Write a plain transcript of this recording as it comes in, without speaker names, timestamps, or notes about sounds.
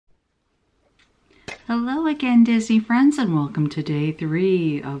Hello again, Disney friends, and welcome to day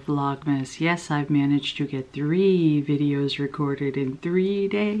 3 of Vlogmas. Yes, I've managed to get 3 videos recorded in 3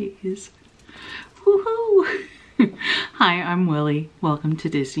 days. Woohoo! Hi, I'm Willie. Welcome to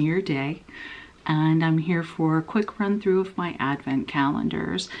Disney Your Day. And I'm here for a quick run through of my advent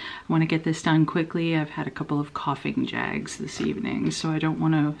calendars. I want to get this done quickly. I've had a couple of coughing jags this evening, so I don't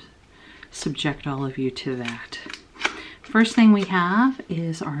want to subject all of you to that. First thing we have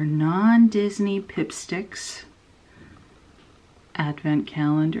is our non-Disney Pipsticks advent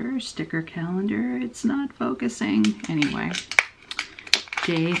calendar, sticker calendar. It's not focusing. Anyway,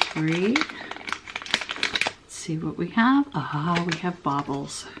 day 3. Let's see what we have. Ah, we have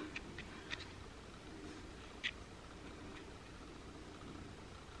baubles.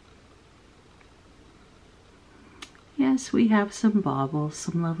 Yes, we have some baubles,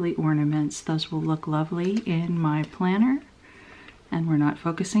 some lovely ornaments. Those will look lovely in my planner. And we're not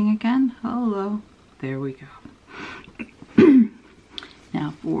focusing again. Hello. There we go.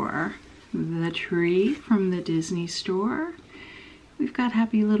 Now for the tree from the Disney store. We've got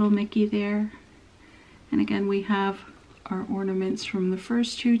Happy Little Mickey there. And again, we have our ornaments from the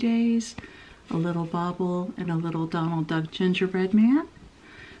first 2 days. A little bauble and a little Donald Duck gingerbread man.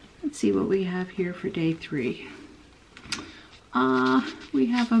 Let's see what we have here for day 3. We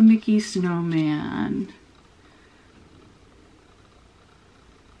have a Mickey snowman.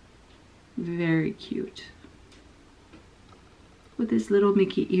 Very cute. With his little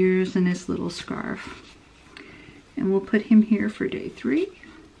Mickey ears and his little scarf. And we'll put him here for day 3.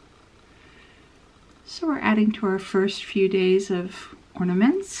 So we're adding to our first few days of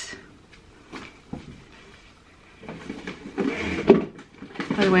ornaments.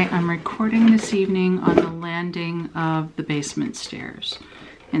 By the way, I'm recording this evening on the landing of the basement stairs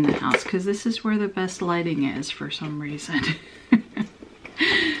in the house because this is where the best lighting is for some reason.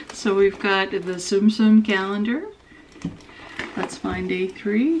 So we've got the Tsum Tsum calendar. Let's find day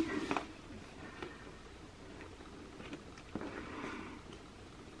 3.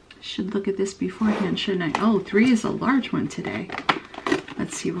 Should look at this beforehand, shouldn't I? Oh, 3 is a large one today.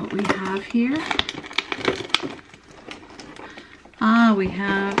 Let's see what we have here. Ah, we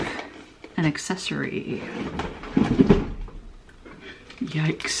have an accessory.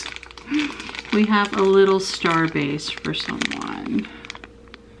 Yikes. We have a little star base for someone.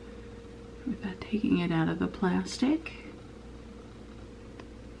 Without taking it out of the plastic.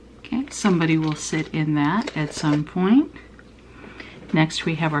 Okay, somebody will sit in that at some point. Next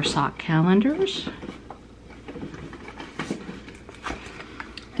we have our sock calendars.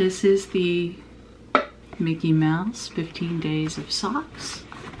 This is the Mickey Mouse 15 days of socks.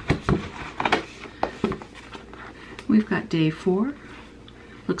 We've got day 4.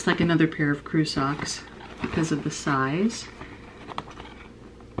 Looks like another pair of crew socks because of the size.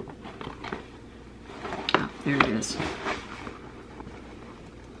 Oh, there it is.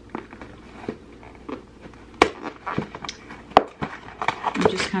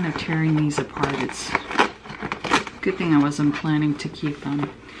 I'm just kind of tearing these apart. It's a good thing I wasn't planning to keep them.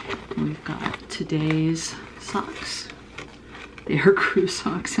 We've got today's socks. They are crew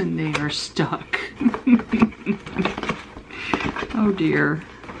socks and they are stuck. Oh dear.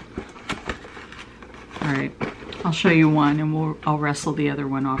 All right, I'll show you one and I'll wrestle the other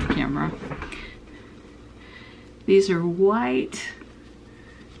one off camera. These are white,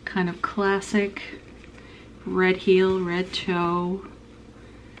 kind of classic, red heel, red toe,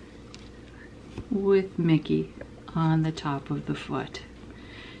 with Mickey on the top of the foot.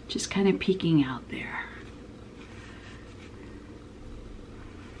 Just kind of peeking out there.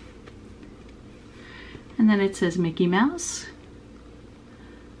 And then it says Mickey Mouse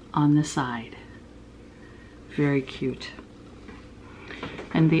on the side. Very cute.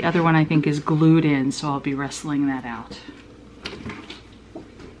 And the other one I think is glued in, so I'll be wrestling that out.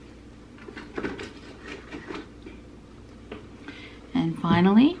 And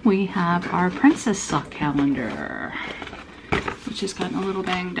finally, we have our princess sock calendar, which has gotten a little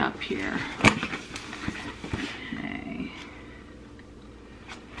banged up here. Okay.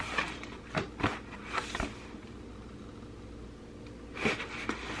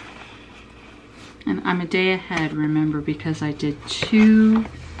 And I'm a day ahead, remember, because I did 2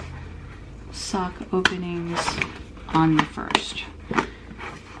 sock openings on the 1st.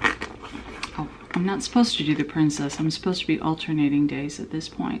 Oh, I'm not supposed to do the princess. I'm supposed to be alternating days at this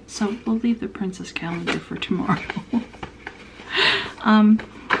point. So we'll leave the princess calendar for tomorrow.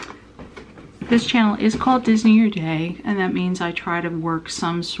 This channel is called Disney Your Day, and that means I try to work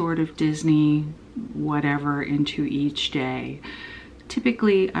some sort of Disney whatever into each day.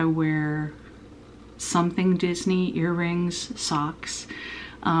 Typically I wear something Disney, earrings, socks.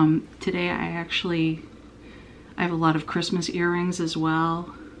 Today I have a lot of Christmas earrings as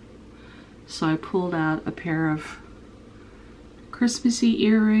well. So I pulled out a pair of Christmassy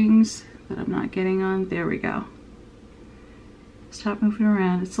earrings that I'm not getting on. There we go. Stop moving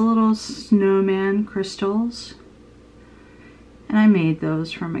around. It's a little snowman crystals. And I made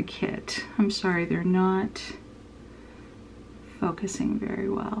those from a kit. I'm sorry, they're not focusing very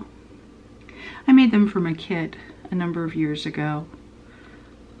well. I made them from a kit a number of years ago.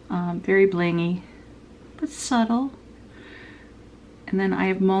 Very blingy, but subtle. And then I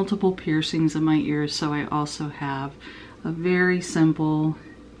have multiple piercings in my ears, so I also have a very simple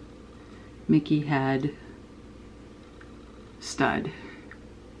Mickey head stud,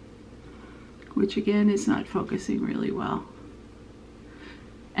 which again is not focusing really well.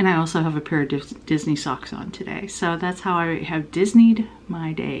 And I also have a pair of Disney socks on today. So that's how I have Disneyed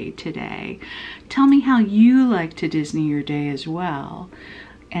my day today. Tell me how you like to Disney your day as well.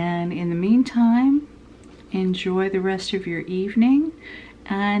 And in the meantime, enjoy the rest of your evening.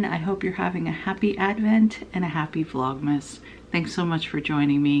 And I hope you're having a happy Advent and a happy Vlogmas. Thanks so much for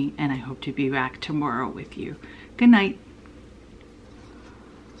joining me, and I hope to be back tomorrow with you. Good night.